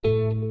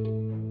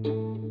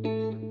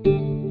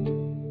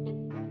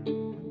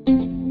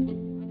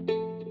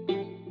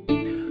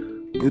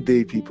Good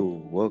day,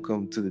 people.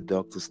 Welcome to the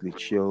Dr. Sleek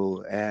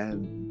Show,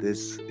 and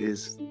this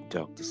is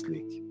Dr.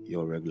 Sleek,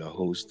 your regular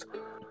host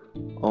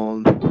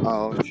on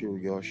our show,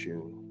 your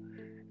show.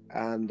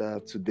 And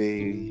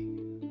today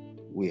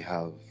we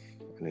have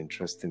an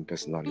interesting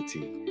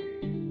personality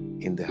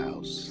in the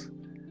house.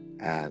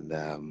 And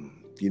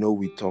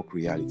we talk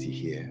reality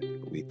here.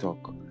 We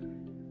talk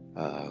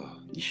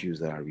issues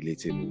that are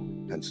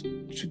relatable. And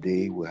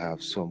today we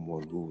have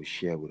someone who will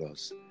share with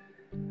us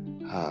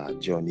her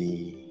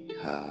journey,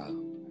 her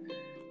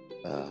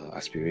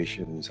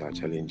aspirations, her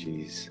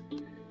challenges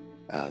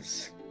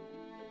as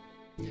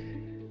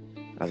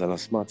an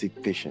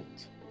asthmatic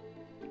patient.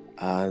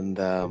 And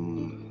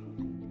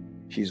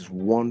she's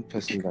one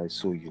person that is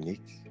so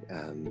unique,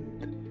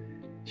 and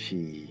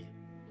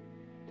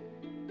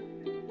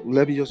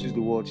let me just use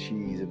the word, she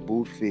is a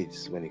bold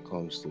face when it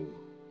comes to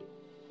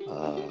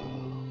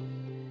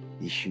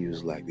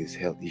issues like this,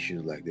 health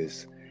issues like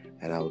this.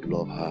 And I would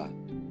love her,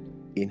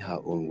 in her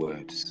own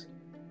words,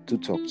 to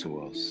talk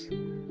to us,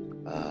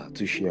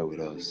 to share with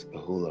us a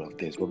whole lot of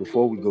things. But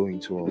before we go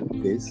into all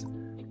of this,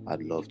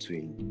 I'd love to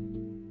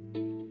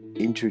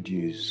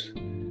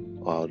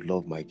I'd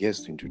love my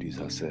guest to introduce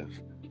herself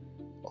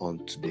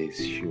on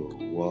today's show.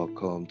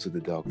 Welcome to the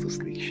Dr.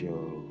 Sleek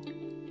Show.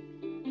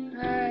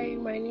 Hi,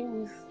 my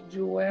name is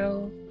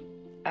Joelle.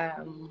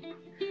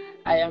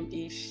 I am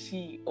a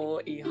she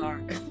or a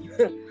her.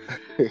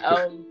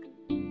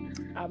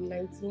 I'm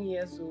 19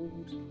 years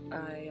old.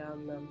 I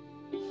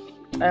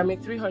am a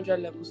 300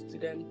 level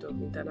student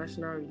of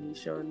international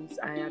relations.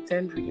 I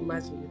attend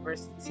Redeemers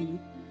University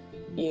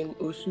in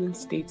Osun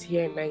State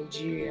here in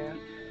Nigeria.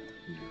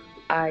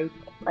 I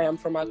am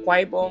from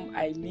Akwa Ibom.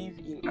 I live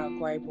in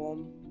Akwa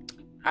Ibom.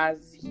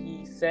 As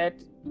he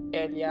said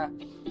earlier,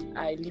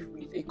 I live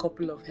with a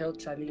couple of health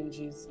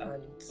challenges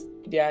and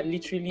they are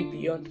literally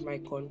beyond my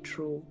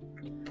control.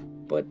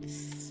 But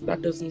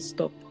that doesn't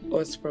stop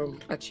us from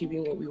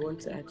achieving what we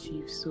want to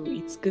achieve. So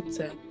it's good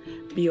to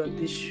be on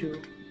this show.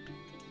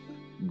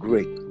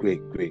 Great.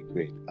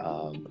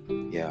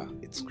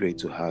 It's great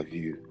to have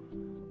you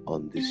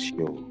on this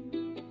show.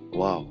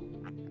 Wow,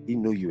 I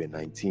didn't know you were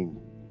 19.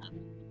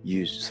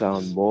 You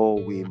sound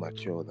way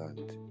mature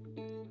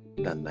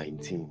than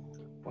 19.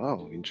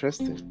 Wow,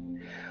 interesting.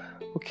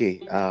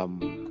 Okay,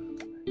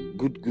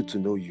 good to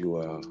know you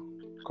are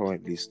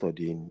currently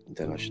studying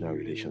international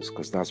relations,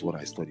 because that's what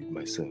I studied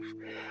myself.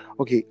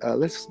 Okay,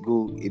 let's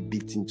go a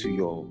bit into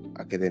your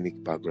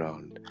academic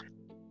background.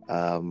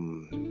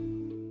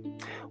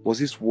 Was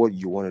this what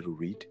you wanted to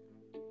read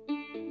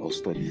or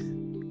study?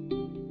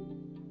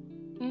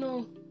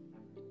 No.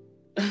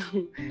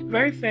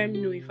 Very firm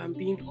no, if I'm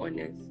being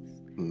honest.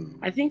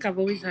 I think I've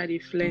always had a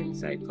flair in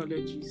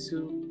psychology.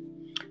 So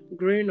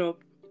growing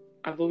up,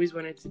 I've always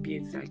wanted to be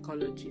a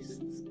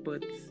psychologist.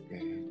 But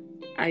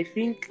I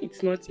think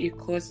it's not a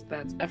course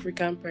that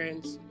African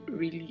parents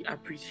really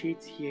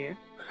appreciate here.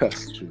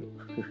 That's true.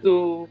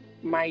 So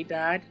my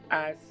dad,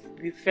 as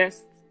the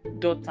first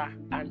daughter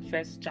and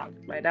first child,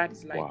 my dad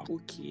is like, Wow.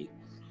 Okay,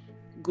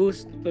 go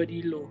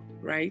study law,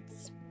 right?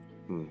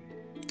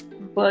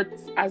 But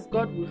as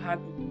God will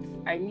have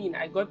it,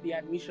 I got the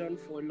admission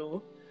for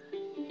law,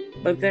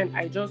 but then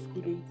I just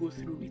couldn't go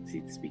through with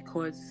it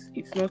because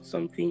it's not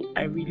something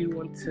I really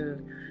want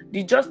to.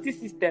 The justice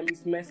system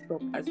is messed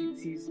up as it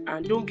is,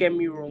 and don't get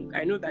me wrong,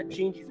 I know that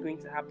change is going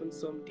to happen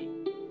someday.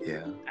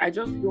 Yeah. I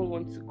just don't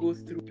want to go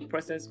through the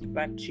process of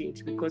that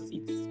change because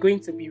it's going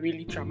to be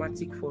really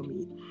traumatic for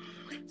me.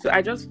 So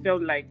I just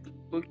felt like,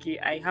 okay,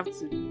 I have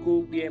to go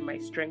where my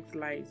strength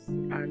lies,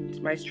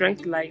 and my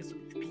strength lies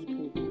with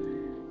people.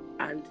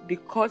 And the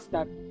course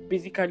that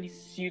basically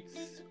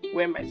suits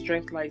where my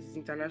strength lies is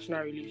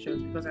international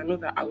relations, because I know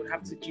that I would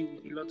have to deal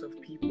with a lot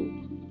of people.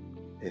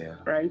 Yeah.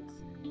 Right?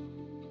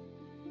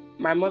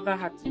 My mother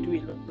had to do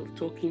a lot of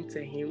talking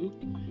to him,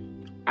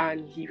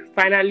 and he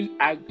finally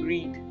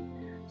agreed.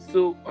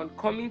 So on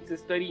coming to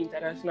study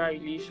international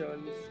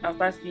relations,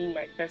 after seeing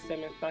my first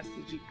semester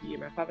CGPA,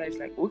 my father is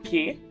like,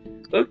 okay,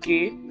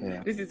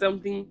 This is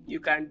something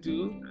you can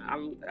do.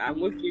 I'm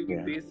okay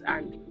with this.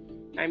 And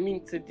I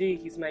mean, today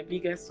he's my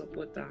biggest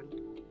supporter.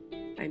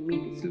 I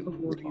mean, it's love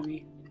all the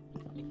way.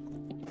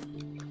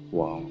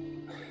 Wow,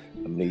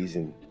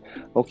 amazing.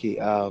 Okay,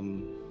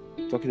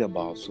 talking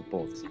about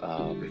support,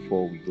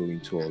 before we go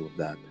into all of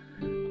that,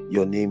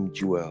 your name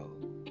Joelle,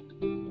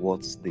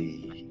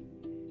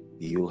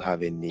 do you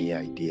have any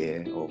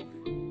idea of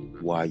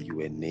why you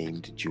were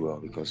named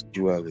Joelle? Because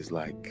Joelle is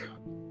like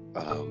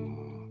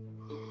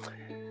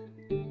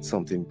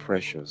something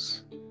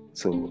precious.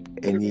 So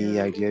any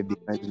idea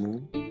behind the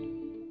name?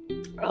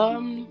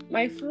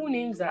 My full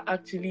names are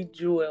actually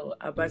Joelle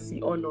Abasi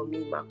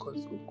Onomi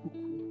Marcus Okuku.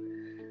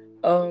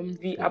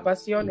 The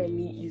Abasi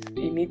Onomi is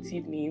a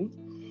native name.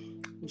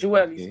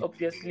 Joelle is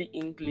obviously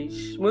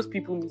English. Most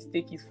people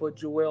mistake it for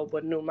Joelle,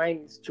 but no,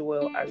 mine is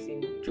Joelle as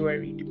in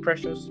jewelry, the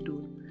precious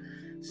stone.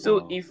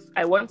 So if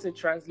I want to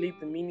translate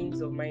the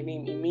meanings of my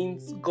name, it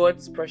means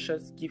God's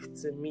precious gift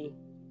to me,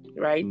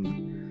 right?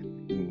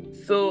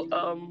 So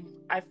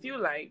I feel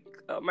like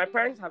my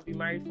parents have been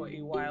married for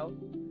a while,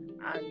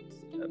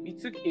 and it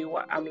took a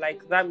while. I'm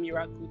like that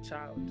miracle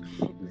child.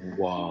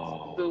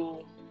 Wow.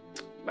 So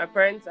my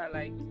parents are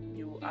like,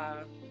 you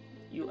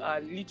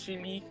are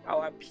literally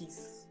our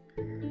peace.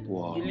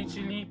 Wow. You're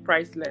literally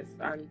priceless.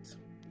 And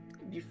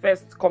the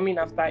first coming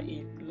after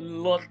a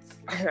lot,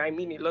 I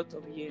mean a lot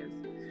of years.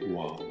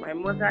 Wow. My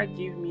mother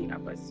gave me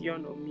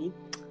Abasion on me.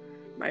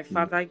 My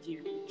father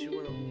gave me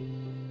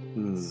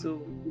Joel.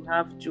 So we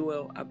have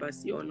Joel,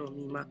 Abasion on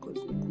me, Marcus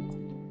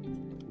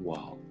Nukuku.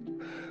 Wow.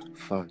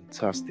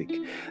 Fantastic.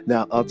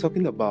 Now,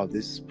 talking about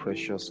this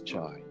precious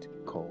child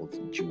called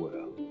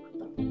Joel,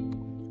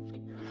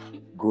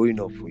 growing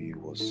up for you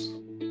was,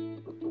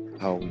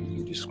 how will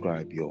you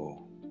describe your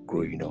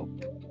growing up,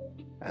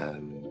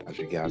 and as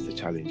regards the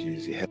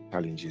challenges, the health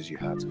challenges you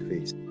had to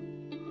face,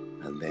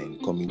 and then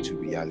coming to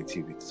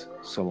reality with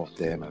some of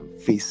them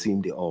and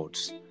facing the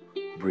odds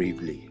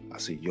bravely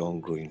as a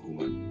young growing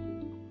woman?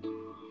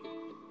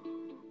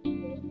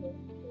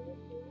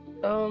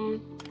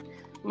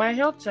 My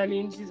health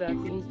challenges are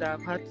things that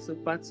I've had to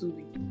battle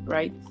with,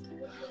 right?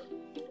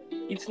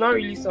 It's not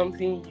really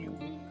something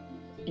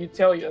you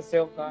tell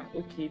yourself that,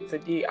 okay,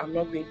 today I'm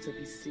not going to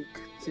be sick.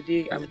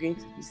 Today I'm going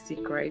to be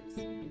sick, right?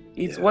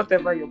 It's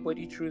whatever your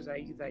body throws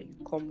at you that you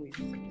come with.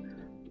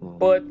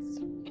 But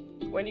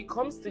when it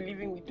comes to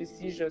living with the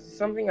seizures, it's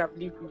something I've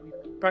lived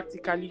with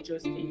practically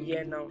just a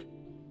year now.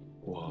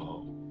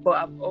 Wow. But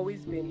I've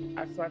always been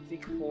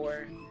asthmatic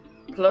for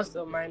plus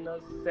or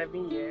minus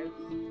 7 years.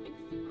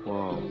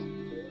 Wow.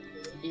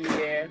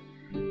 Yeah.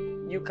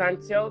 You can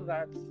tell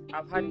that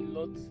I've had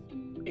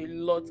a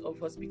lot of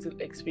hospital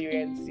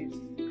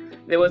experiences.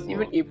 There was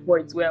even a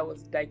point where I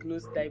was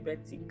diagnosed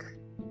diabetic.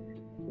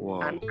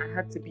 Wow. And I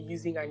had to be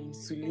using an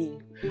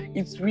insulin.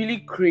 It's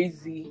really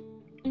crazy.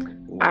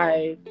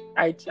 Wow.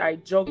 I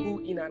juggle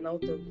in and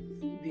out of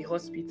the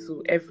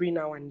hospital every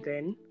now and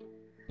then.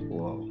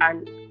 Wow.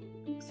 And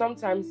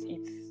sometimes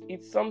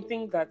it's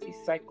something that is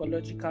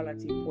psychological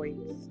at a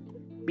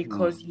point,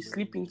 because you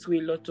slip into a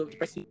lot of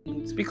depressive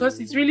moods, because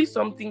it's really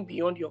something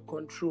beyond your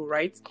control,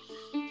 right?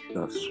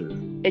 That's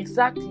true.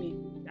 Exactly.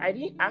 I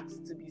didn't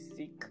ask to be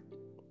sick.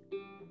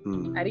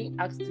 I didn't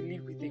ask to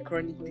live with a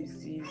chronic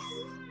disease.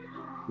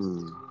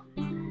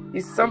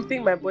 It's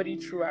something my body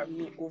threw at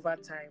me over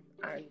time,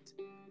 and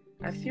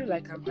I feel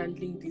like I'm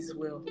handling this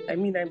well. I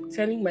mean, I'm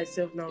telling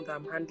myself now that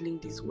I'm handling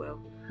this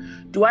well.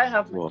 Do I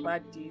have my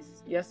bad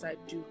days? Yes, I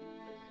do.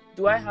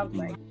 Do I have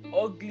my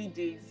ugly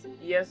days?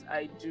 Yes,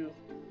 I do.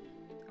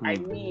 I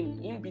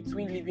mean, in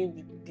between living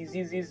with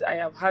diseases, I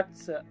have had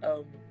to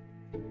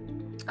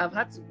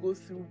go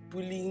through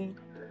bullying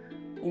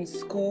in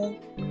school.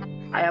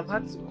 I have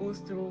had to go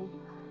through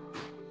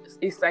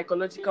a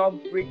psychological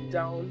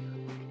breakdown.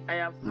 I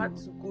have had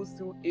to go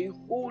through a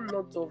whole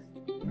lot of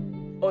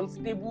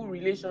unstable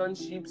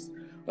relationships,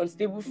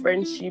 unstable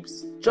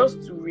friendships,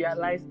 just to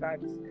realize that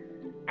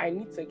I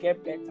need to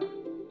get better,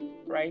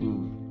 right?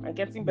 And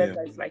getting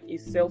better is like a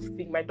self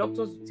thing. My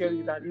doctors will tell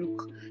you that,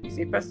 look, it's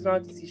a personal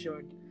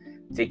decision.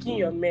 Taking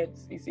your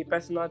meds is a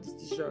personal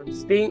decision.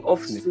 Staying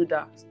off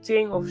soda,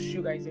 staying off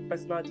sugar is a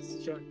personal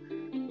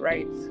decision,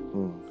 right?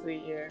 So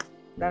yeah,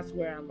 that's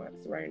where I'm at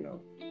right now.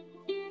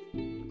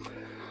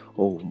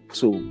 Oh,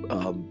 so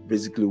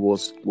basically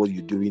what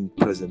you're doing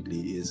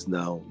presently is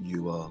now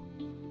you are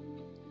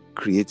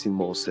creating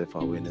more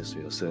self-awareness for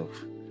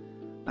yourself,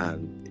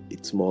 and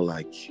it's more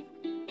like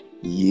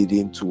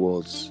yielding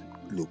towards,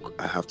 look,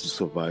 I have to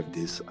survive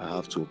this, I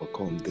have to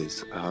overcome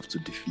this, I have to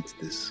defeat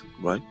this,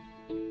 right?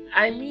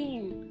 I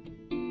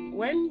mean,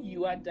 when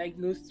you are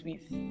diagnosed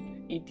with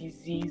a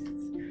disease,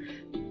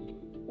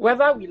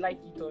 whether we like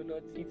it or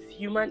not, it's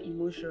human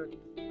emotion,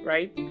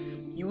 right?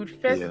 You would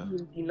first be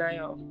in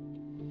denial.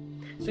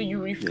 So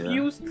you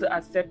refuse to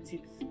accept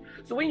it.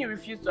 So when you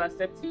refuse to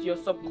accept it, your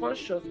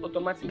subconscious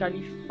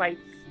automatically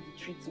fights the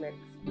treatment.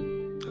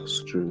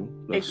 That's true.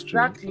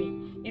 Exactly.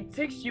 It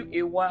takes you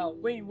a while.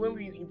 When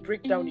we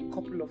break down a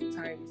couple of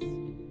times,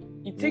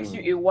 it takes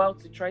you a while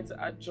to try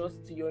to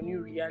adjust to your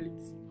new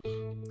reality.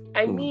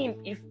 I mean,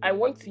 if I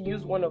want to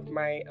use one of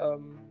my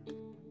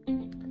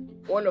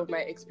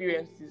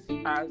experiences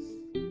as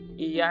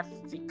a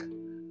yardstick.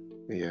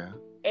 Yeah.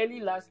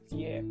 Early last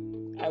year,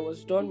 I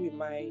was done with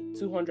my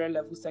 200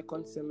 level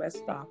second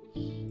semester.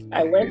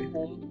 I went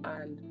home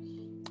and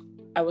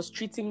I was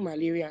treating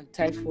malaria and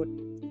typhoid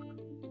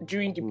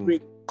during the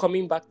break,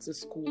 coming back to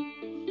school.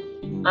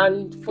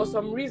 And for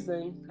some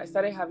reason, I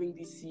started having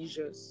these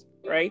seizures,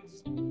 right?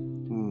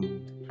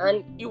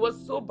 And it was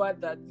so bad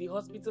that the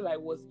hospital I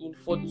was in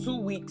for 2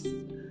 weeks,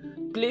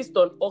 placed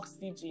on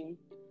oxygen.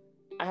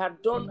 I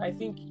had done, I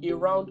think, a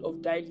round of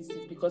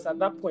dialysis, because at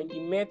that point, the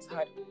meds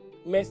had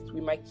messed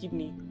with my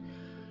kidney.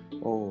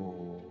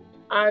 Oh.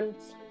 And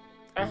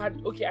I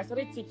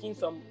started taking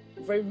some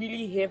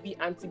really heavy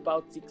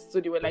antibiotics.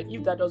 So they were like,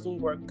 if that doesn't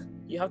work,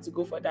 you have to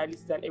go for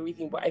dialysis and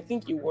everything. But I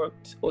think it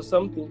worked or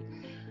something.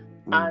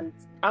 And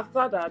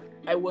after that,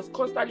 I was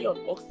constantly on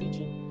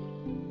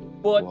oxygen.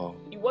 But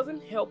it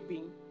wasn't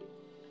helping.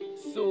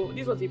 So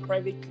this was a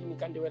private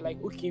clinic, and they were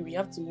like, okay, we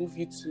have to move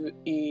you to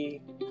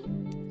a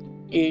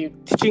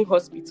teaching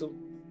hospital.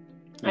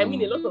 I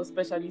mean, a lot of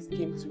specialists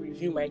came to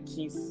review my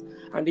case,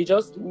 and they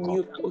just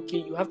knew that, okay,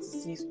 you have to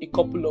see a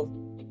couple of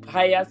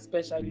higher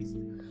specialists.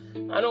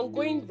 And on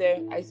going there,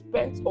 I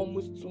spent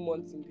almost 2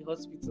 months in the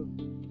hospital.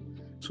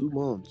 2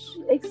 months?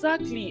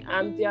 Exactly.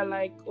 And they're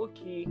like,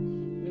 okay,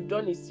 we've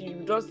done a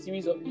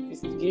series of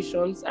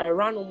investigations. I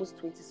ran almost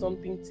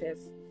 20-something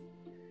tests,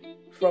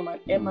 from an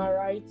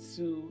MRI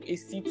to a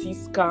CT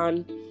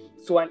scan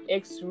to an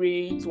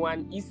X-ray to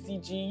an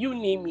ECG, you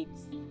name it.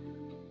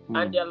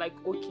 And they're like,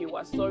 okay,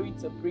 we're sorry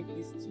to break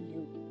this to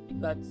you,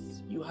 that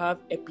you have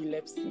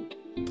epilepsy,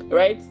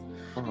 right?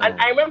 And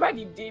I remember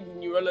the day the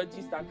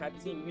neurologist and her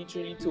team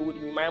literally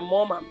told me. My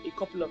mom and a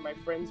couple of my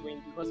friends were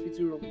in the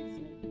hospital room with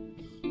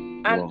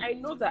me. And I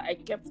know that I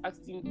kept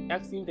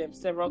asking them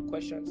several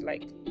questions,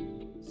 like,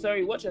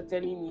 sorry, what you're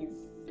telling me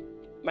is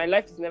my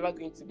life is never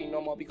going to be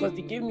normal, because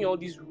they gave me all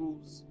these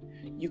rules.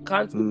 You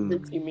can't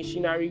operate a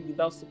machinery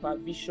without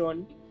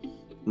supervision.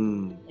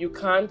 You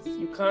can't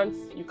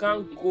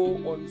go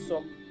on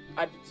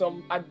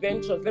some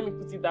adventures. Let me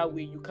put it that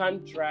way. You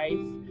can't drive.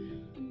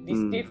 The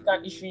state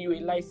can't issue you a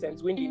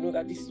license when they know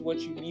that this is what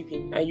you live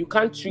in, and you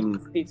can't trick the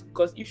state,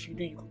 because if you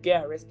do, you could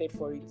get arrested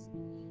for it.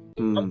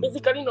 I'm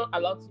basically not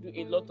allowed to do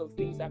a lot of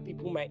things that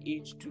people my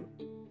age do,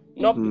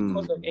 not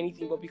because of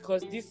anything, but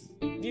because this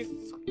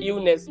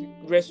illness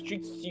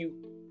restricts you.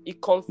 It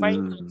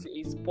confines you to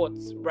a spot,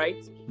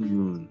 right?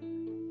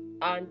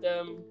 And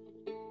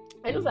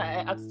I know that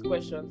I asked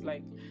questions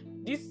like,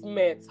 these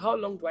meds, how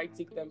long do I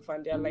take them for?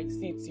 And they're like,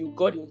 see, till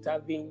God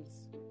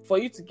intervenes. For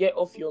you to get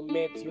off your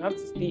meds, you have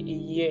to stay a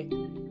year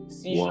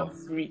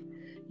seizure-free.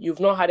 You've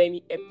not had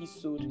any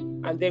episode.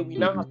 And then we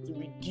now have to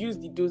reduce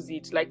the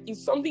dosage. Like,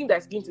 it's something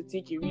that's going to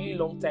take a really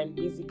long time,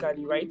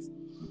 basically, right?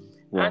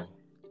 And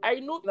I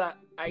know that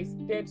I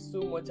stared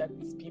so much at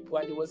these people,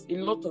 and there was a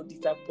lot of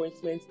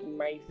disappointment in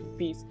my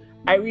face.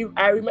 I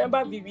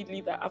remember vividly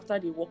that after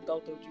they walked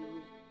out of the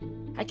room,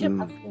 I kept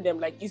asking them,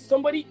 like, is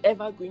somebody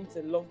ever going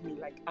to love me?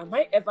 Like, am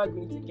I ever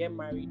going to get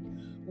married?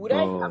 Would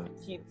I have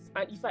kids?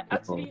 And if I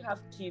actually have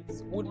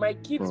kids, would my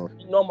kids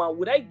be normal?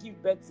 Would I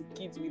give birth to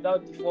kids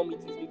without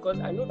deformities? Because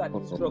I know that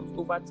these drugs,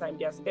 over time,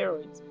 they are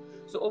steroids.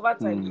 So over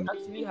time, they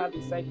actually have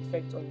a side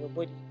effect on your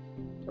body,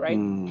 right?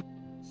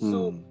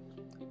 So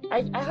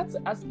I had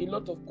to ask a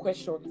lot of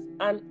questions.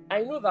 And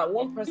I know that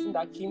one person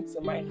that came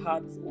to my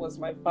heart was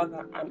my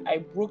father. And I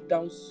broke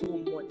down so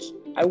much.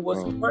 I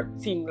was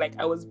hurting, like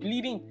I was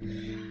bleeding.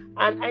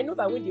 And I know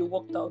that when they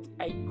walked out,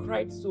 I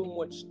cried so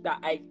much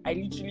that I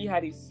literally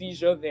had a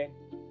seizure then.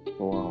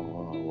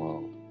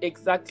 Wow.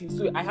 Exactly.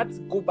 So I had to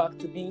go back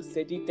to being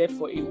sedated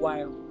for a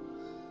while.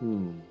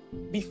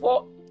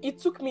 Before, it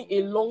took me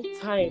a long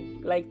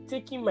time. Like,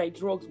 taking my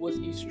drugs was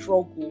a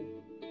struggle.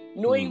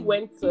 Knowing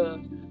when to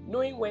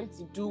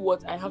do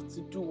what I have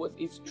to do was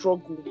a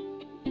struggle.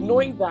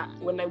 Knowing that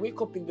when I wake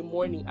up in the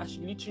morning, I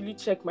should literally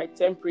check my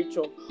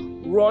temperature,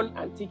 run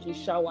and take a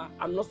shower.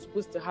 I'm not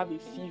supposed to have a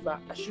fever.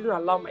 I shouldn't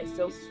allow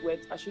myself sweat.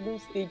 I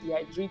shouldn't stay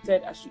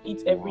dehydrated. I should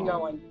eat every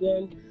now and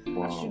then.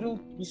 I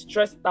shouldn't be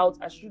stressed out.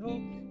 I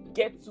shouldn't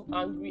get too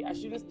angry. I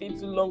shouldn't stay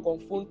too long on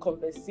phone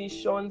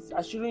conversations.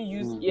 I shouldn't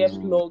use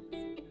earplugs.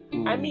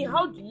 I mean,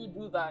 how do you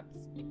do that?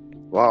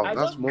 Wow, I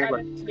that's just more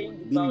started like playing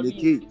the being in a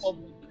violin cage.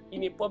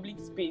 in a public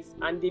space,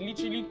 and they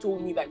literally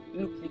told me that,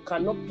 look, you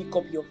cannot pick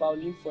up your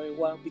violin for a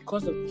while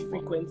because of the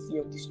frequency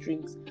of the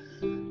strings.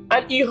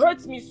 And it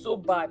hurts me so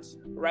bad,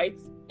 right?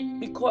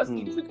 Because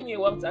it took me a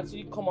while to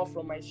actually come out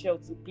from my shell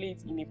to play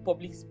it in a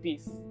public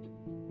space.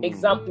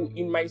 Example,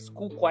 in my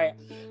school choir.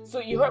 So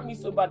it hurt me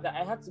so bad that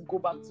I had to go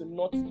back to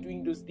not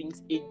doing those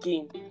things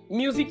again.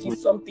 Music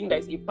is something that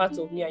is a part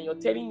of me, and you're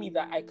telling me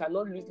that I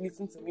cannot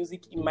listen to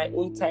music in my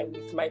own time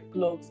with my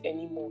plugs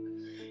anymore.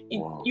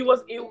 It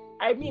was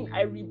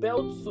I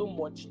rebelled so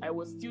much. I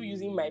was still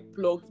using my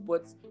plugs,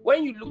 but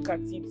when you look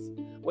at it,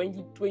 when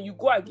you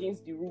go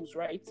against the rules,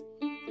 right?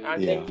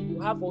 And then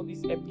you have all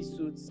these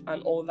episodes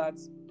and all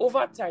that.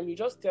 Over time, you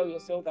just tell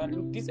yourself that,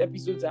 look, these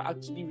episodes are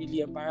actually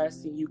really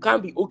embarrassing. You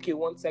can't be okay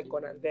 1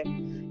 second and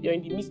then you're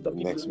in the midst of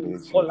it, you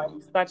fall and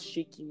you start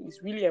shaking.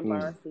 It's really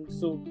embarrassing.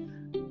 So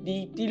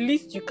the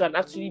least you can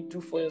actually do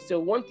for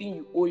yourself, one thing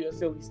you owe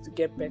yourself, is to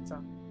get better.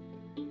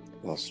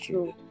 That's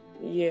true.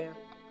 So, yeah.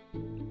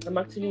 I'm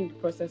actually in the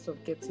process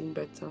of getting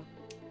better.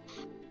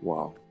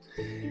 Wow,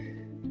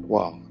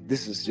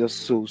 this is just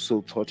so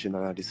touching,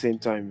 and at the same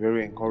time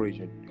very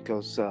encouraging,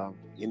 because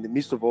in the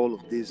midst of all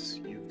of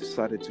this, you've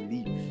decided to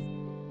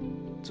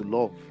live, to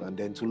love, and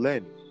then to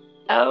learn.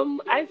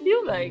 I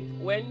feel like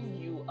when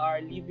you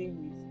are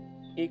living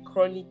with a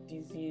chronic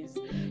disease,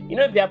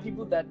 there are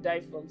people that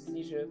die from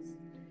seizures.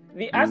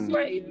 The asthma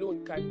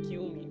alone can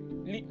kill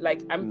me.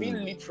 Like, I'm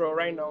being literal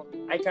right now.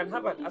 I can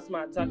have an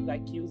asthma attack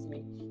that kills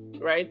me,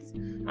 right?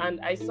 And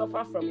I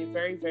suffer from a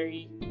very,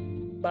 very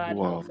bad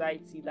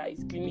anxiety that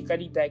is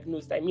clinically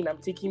diagnosed. I mean, I'm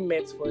taking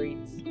meds for it.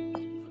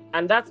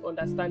 And that's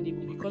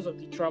understandable because of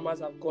the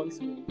traumas I've gone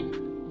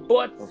through.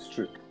 But that's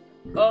true.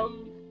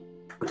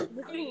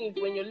 The thing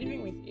is, when you're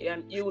living with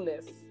an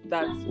illness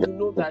that you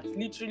know that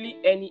literally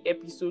any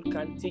episode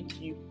can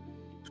take you,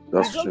 We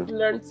That's just true.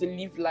 learn to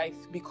live life,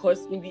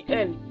 because in the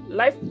end,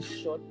 life is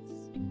short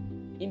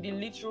in the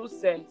literal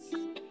sense.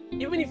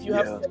 Even if you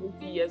have Yeah,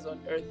 70 years on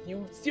earth, you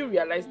will still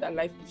realize that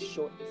life is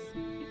short.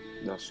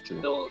 that's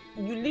true. So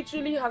you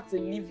literally have to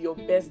live your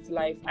best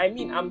life. I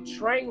mean, I'm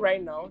trying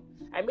right now.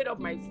 I made up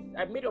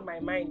my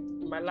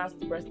mind my last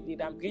birthday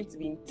that I'm going to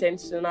be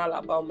intentional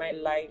about my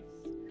life.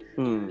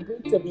 I'm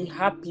going to be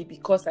happy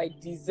because I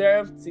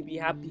deserve to be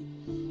happy.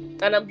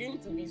 And I'm going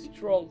to be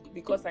strong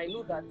because I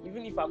know that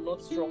even if I'm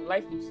not strong,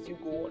 life will still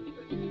go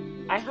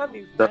on. I have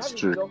a That's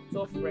true.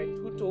 doctor friend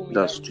who told me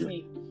That's that, true.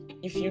 see,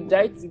 if you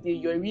die today,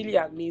 you're a really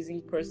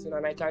amazing person,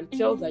 and I can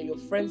tell that your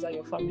friends and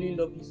your family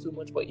love you so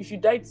much. But if you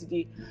die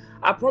today,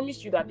 I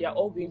promise you that they are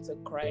all going to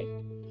cry.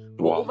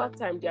 But Wow. over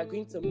time, they are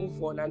going to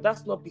move on, and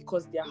that's not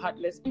because they are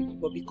heartless people,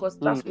 but because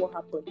that's what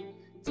happened.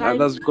 And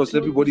that's because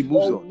everybody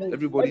moves all on. moves.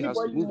 Everybody has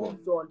to move on.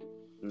 moves on.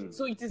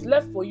 So it is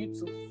left for you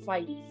to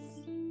fight.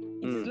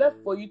 It is left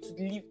for you to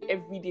live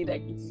every day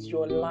like it is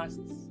your last.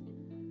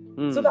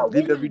 So that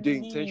live every day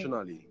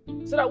intentionally.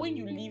 So that when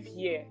you leave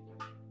here,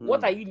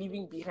 what are you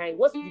leaving behind?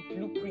 What's the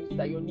blueprint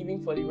that you're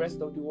leaving for the rest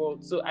of the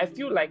world? So I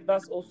feel like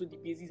that's also the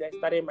basis I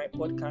started my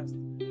podcast.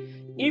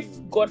 If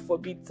God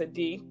forbid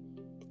today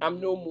I'm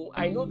no more,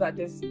 I know that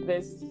there's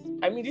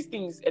I mean, this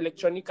thing is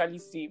electronically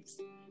saved.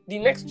 The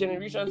next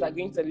generations are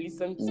going to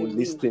listen to me.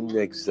 Listen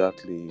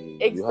exactly.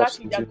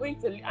 Exactly, they're going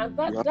to, and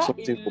that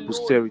something alone, for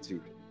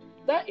posterity.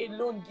 That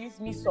alone gives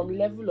me some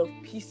level of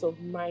peace of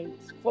mind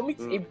for me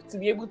to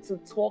be able to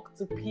talk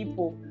to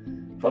people,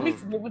 for me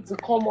to be able to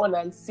come on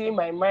and say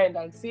my mind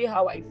and say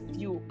how I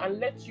feel and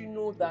let you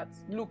know that,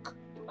 look,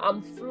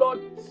 I'm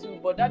flawed too,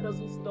 but that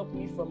doesn't stop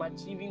me from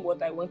achieving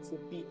what I want to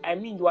be. I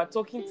mean, you are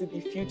talking to the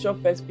future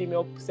first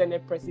female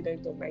Senate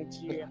president of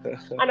Nigeria.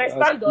 And I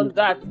stand on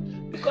that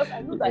because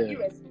I know that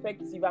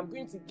irrespective, I'm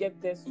going to get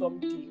there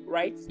someday,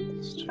 right?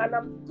 And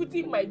I'm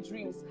putting my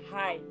dreams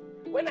high.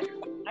 When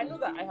I know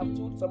that I have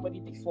told somebody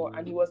before,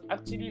 and he was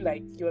like,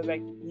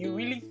 you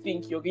really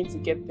think you're going to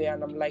get there?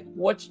 And I'm like,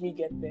 watch me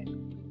get there.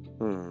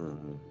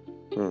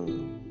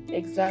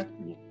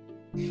 Exactly.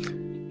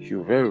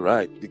 You're very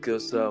right,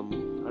 because I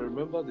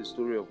remember the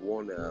story of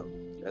one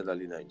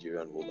elderly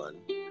Nigerian woman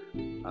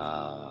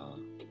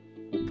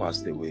who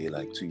passed away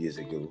like 2 years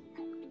ago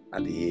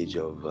at the age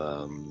of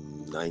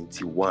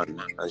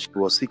 91, and she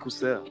was sickle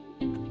cell.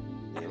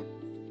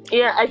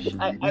 Yeah,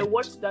 I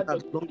watched that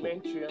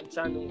documentary on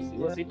channels. It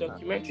was a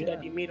documentary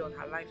that they made on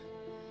her life.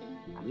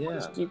 I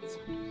watched it.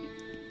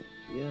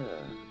 Yeah.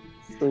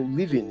 So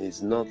living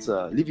is not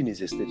living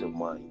is a state of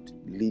mind.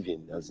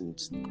 Living as in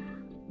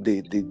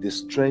the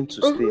strength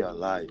to stay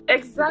alive.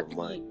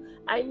 Exactly.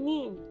 I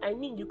mean,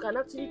 you can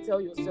actually tell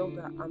yourself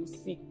that I'm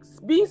sick.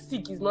 Being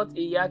sick is not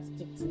a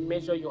yardstick to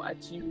measure your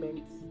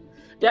achievements.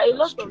 There are a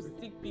lot of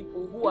sick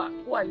people who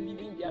are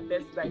living their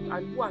best life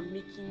and who are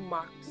making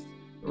marks,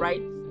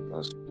 right?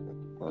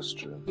 That's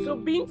true. So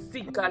being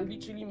sick and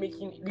literally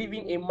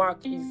leaving a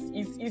mark is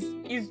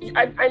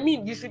I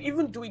mean, you should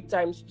even do it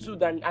times 2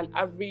 than an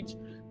average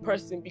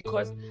person,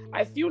 because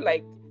I feel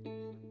like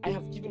I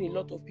have given a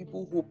lot of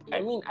people hope.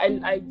 I mean,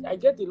 I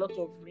get a lot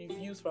of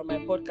reviews from my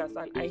podcast,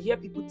 and I hear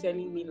people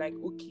telling me like,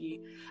 okay,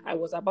 I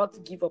was about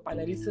to give up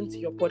and I listened to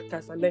your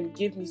podcast and then it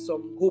gave me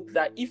some hope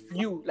that if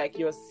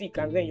you're sick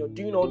and then you're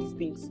doing all these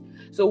things,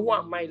 so who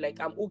am I? Like,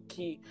 I'm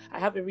okay. I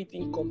have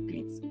everything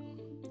complete.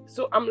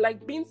 So I'm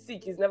like, being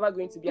sick is never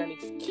going to be an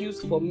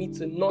excuse for me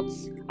to not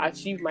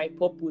achieve my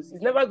purpose.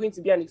 It's never going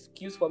to be an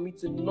excuse for me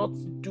to not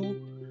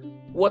do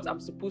what I'm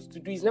supposed to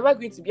do. It's never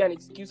going to be an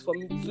excuse for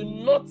me to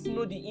not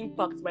know the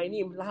impact my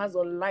name has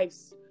on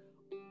lives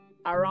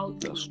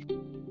around me.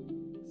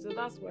 So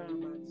that's where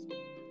I'm at.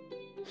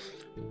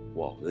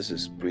 Wow, this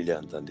is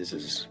brilliant and this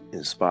is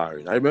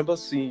inspiring. I remember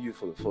seeing you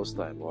for the first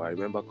time, or I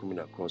remember coming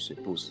across a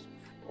post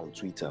on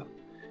Twitter,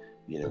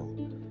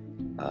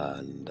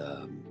 and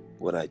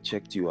when I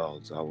checked you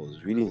out, I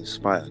was really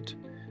inspired,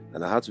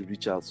 and I had to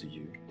reach out to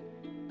you.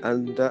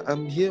 And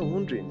I'm here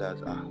wondering that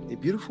a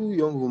beautiful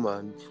young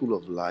woman full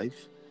of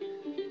life,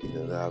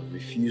 that have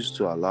refused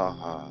to allow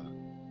her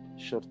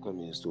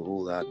shortcomings to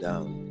hold her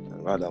down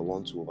and rather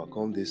want to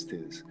overcome these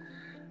things.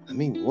 I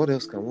mean, what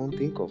else can one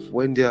think of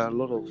when there are a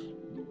lot of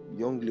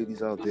young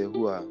ladies out there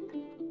who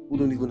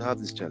don't even have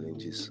these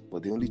challenges,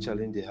 but the only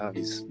challenge they have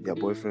is their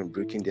boyfriend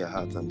breaking their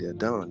heart and they're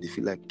down and they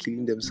feel like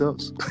killing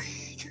themselves.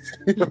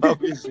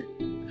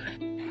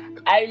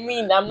 I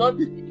mean, I'm not,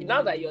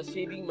 now that you're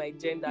shading my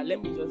gender,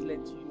 let me just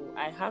let you know,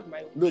 I have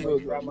my own boy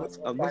drama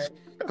sometimes.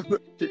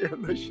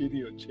 I'm not shading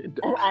your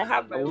gender. I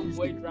have my own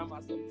boy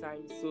drama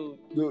sometimes, so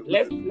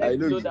let's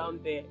slow down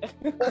there.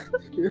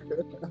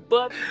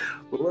 But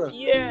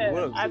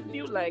I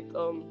feel like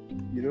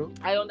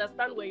I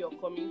understand where you're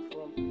coming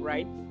from,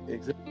 right?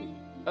 Exactly.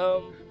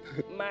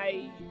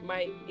 My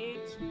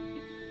age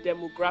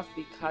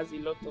demographic has a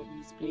lot of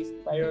misplaced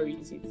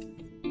priorities.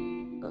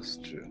 That's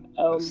true.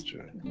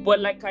 But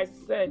like I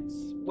said,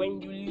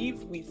 when you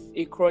live with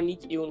a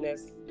chronic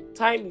illness,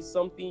 time is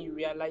something you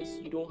realize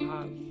you don't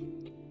have.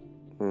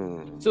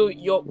 So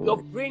your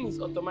brain is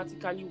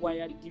automatically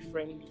wired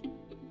differently.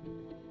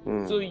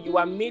 So you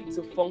are made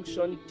to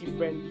function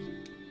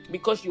differently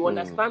because you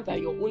understand that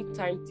your own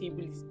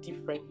timetable is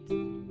different.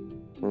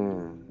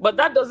 But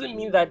that doesn't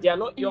mean that there are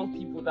not young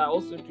people that are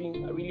also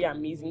doing really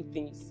amazing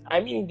things. I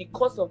mean, in the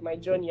course of my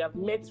journey, I've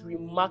met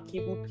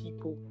remarkable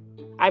people.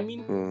 I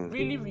mean,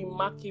 really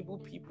remarkable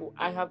people.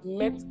 I have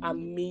met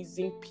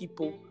amazing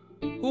people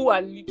who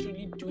are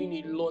literally doing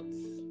a lot.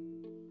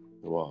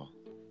 Wow.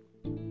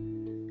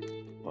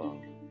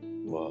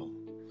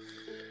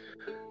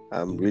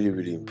 I'm really,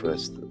 really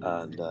impressed.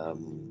 And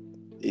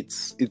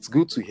it's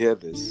good to hear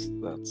this,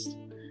 that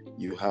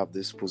you have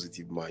this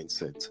positive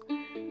mindset.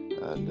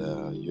 And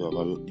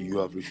you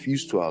have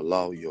refused to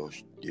allow your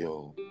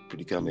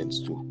predicaments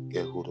to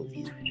get hold of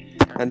you.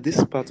 And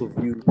this part of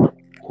you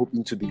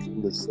hoping to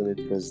become the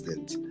Senate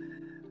president,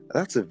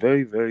 that's a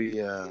very,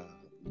 very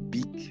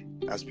big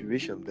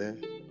aspiration there.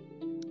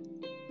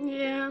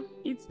 Yeah,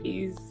 it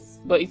is.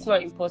 But it's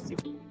not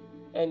impossible.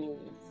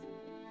 Anyways.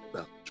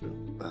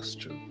 That's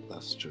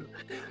true.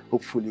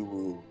 Hopefully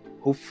we'll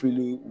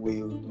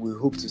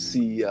hope to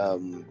see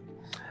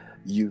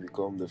you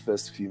become the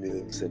first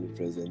female Senate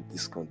president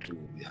this country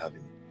will be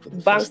having for the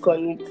Bank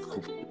on it.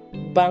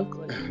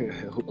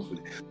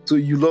 Hopefully. So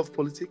you love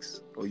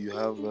politics, or you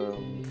have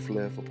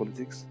flair for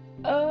politics?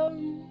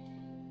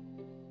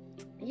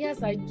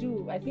 Yes, I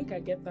do. I think I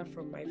get that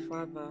from my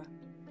father.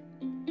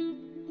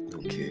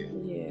 Okay.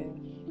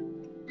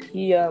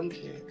 Yeah.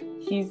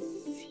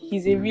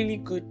 He's a really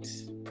good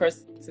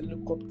person to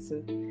look up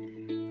to,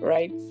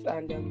 right?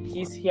 And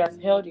he has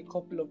held a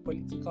couple of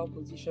political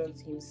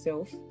positions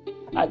himself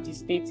at the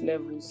state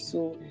level.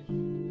 So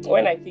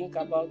when I think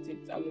about it,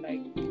 I'm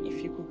like,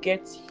 if you could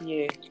get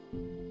here,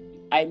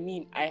 I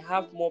mean, I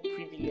have more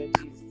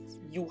privileges.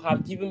 You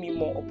have given me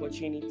more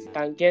opportunity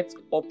and get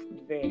up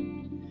there.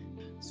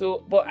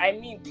 So, but I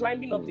mean,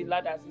 climbing up the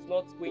ladders is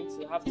not going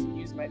to have to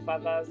use my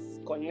father's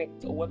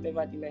connect or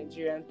whatever the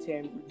Nigerian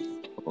term is.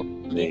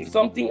 It's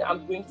something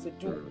I'm going to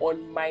do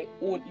on my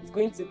own. It's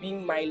going to be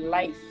my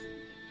life.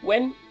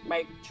 When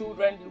my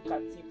children look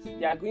at it,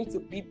 they are going to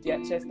beat their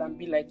chest and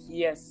be like,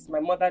 yes, my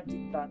mother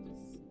did that.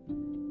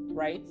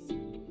 Right?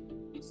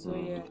 So,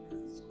 yeah.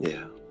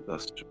 Yeah,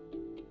 that's true.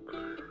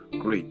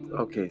 Great.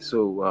 Okay,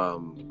 so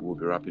we'll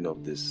be wrapping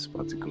up this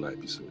particular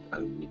episode,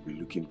 and we'll be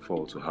looking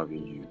forward to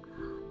having you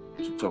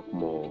to talk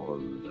more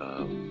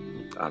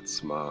on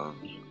asthma,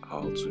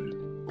 how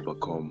to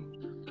overcome.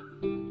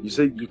 You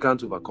say you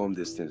can't overcome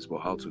these things, but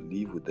how to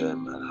live with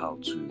them and how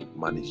to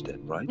manage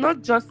them, right?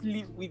 Not just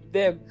live with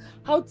them,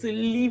 how to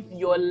live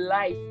your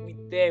life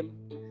with them.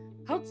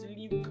 How to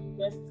live the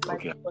best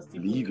life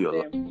possible live your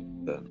with life them.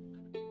 with them.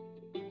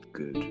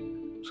 Good.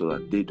 So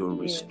that they don't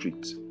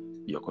restrict,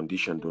 your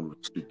condition don't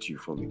restrict you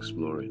from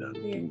exploring and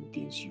doing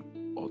things you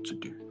ought to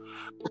do.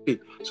 Okay,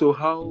 so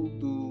how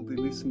do the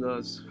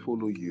listeners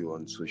follow you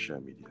on social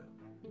media?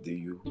 Do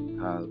you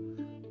have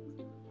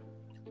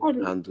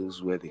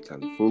handles where they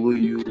can follow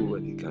you, where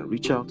they can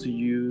reach out to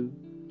you?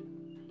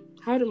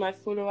 How do my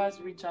followers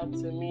reach out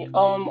to me?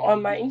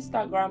 On my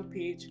Instagram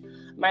page,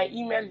 my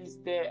email is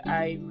there.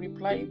 I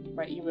reply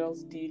my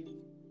emails daily,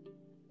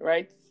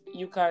 right?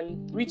 You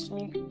can reach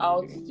me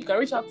out. You can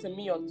reach out to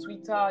me on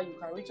Twitter. You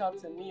can reach out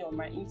to me on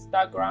my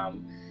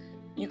Instagram.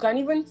 You can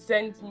even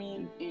send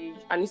me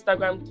an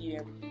Instagram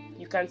DM.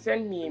 You can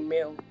send me a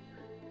mail.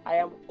 I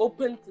am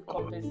open to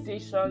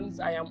conversations.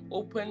 I am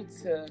open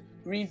to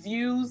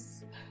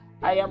reviews.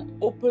 I am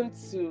open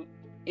to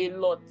a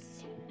lot.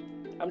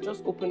 I'm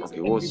just open to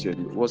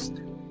everything. What's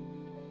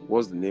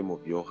the name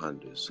of your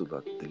handle so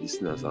that the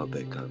listeners out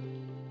there can?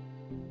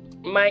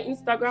 My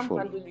Instagram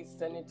handle is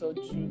Senator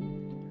Drew.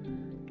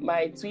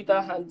 My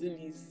Twitter handle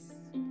is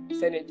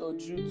Senator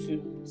Drew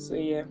too. So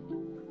yeah.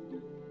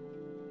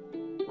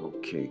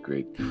 Okay,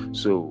 great.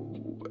 So,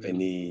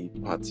 any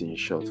parting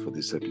shot for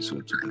this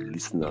episode to the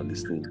listener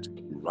listening to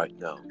you right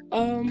now?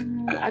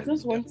 I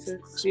just want to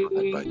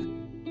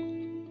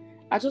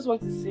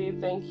say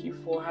thank you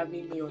for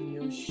having me on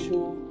your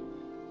show.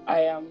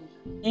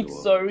 It's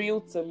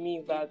surreal to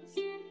me that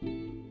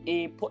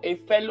a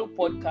fellow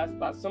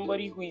podcaster,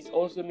 somebody who is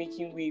also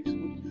making waves,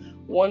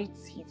 would want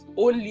his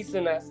own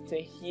listeners to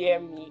hear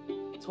me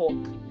talk.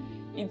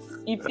 It's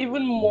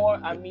even more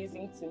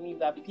amazing to me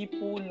that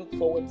people look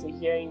forward to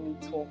hearing me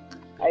talk.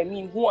 I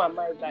mean, who am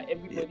I that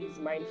everybody is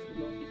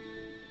mindful of?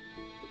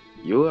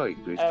 You are a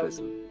great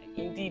person.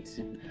 Indeed.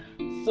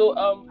 So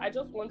I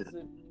just want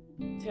to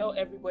tell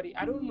everybody,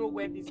 I don't know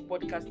where this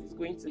podcast is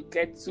going to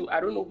get to. I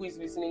don't know who is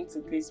listening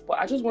to this, but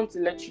I just want to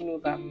let you know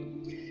that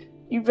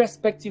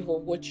irrespective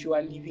of what you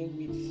are living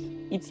with,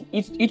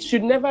 it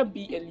should never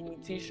be a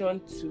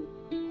limitation to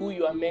who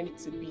you are meant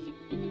to be.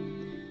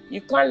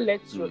 You can't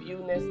let your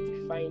illness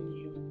define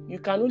you. You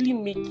can only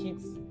make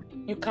it,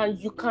 you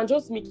can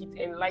just make it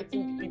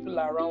enlighten the people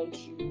around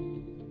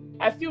you.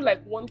 I feel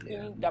like one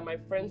thing that my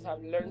friends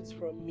have learned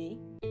from me,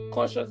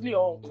 consciously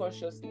or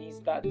unconsciously,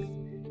 is that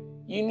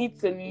you need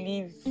to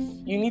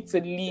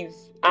live.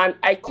 And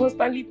I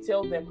constantly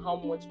tell them how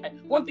much.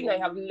 One thing I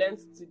have learned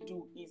to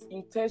do is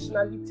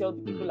intentionally tell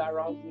the people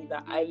around me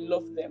that I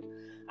love them.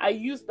 I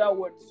use that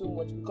word so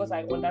much because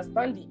I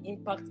understand the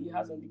impact it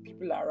has on the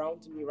people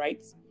around me,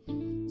 right?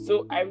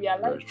 So I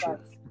realized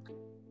that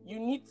you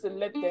need to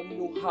let them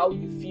know how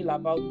you feel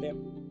about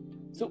them.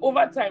 So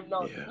over time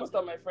now, most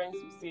of my friends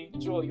will say,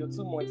 Joe, you're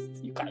too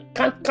moist. You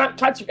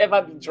can't you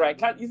ever be dry?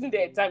 Isn't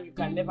there a time you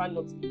can never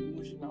not be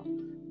emotional?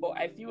 But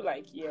I feel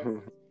like, yes,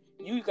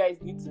 you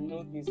guys need to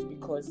know this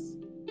because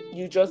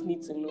you just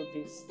need to know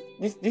this.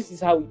 This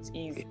is how it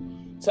is.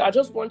 So I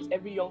just want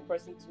every young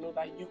person to know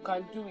that you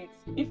can do it.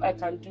 If I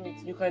can do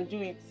it, you can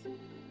do it,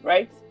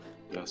 right?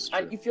 That's true.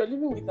 And if you're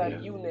living with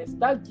an illness,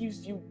 that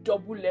gives you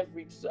double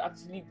leverage to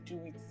actually do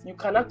it. You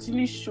can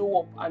actually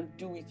show up and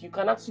do it. You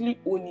can actually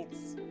own it.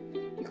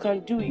 You can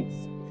do it.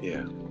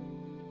 Yeah.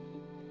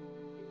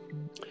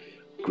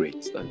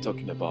 Great. And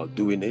talking about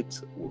doing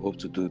it, we hope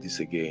to do this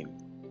again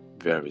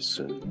very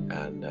soon.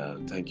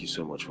 And thank you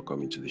so much for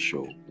coming to the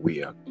show.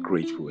 We are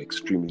grateful,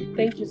 extremely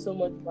grateful. Thank you so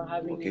much for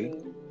having me.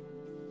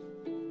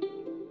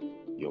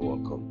 You're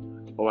welcome.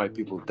 All right,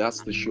 people,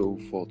 that's the show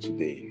for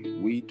today.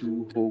 We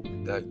do hope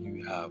that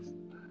you have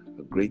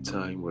a great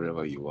time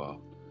wherever you are.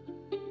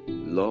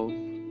 Love,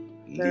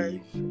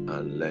 live,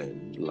 and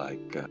learn,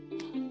 like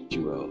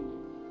Joel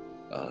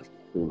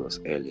told us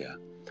earlier.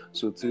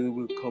 So till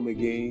we come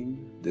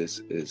again, this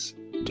is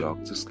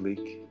Dr.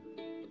 Slick,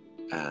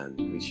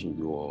 and wishing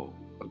you all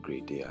a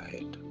great day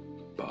ahead.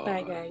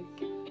 Bye. Bye,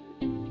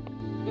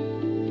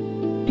 guys.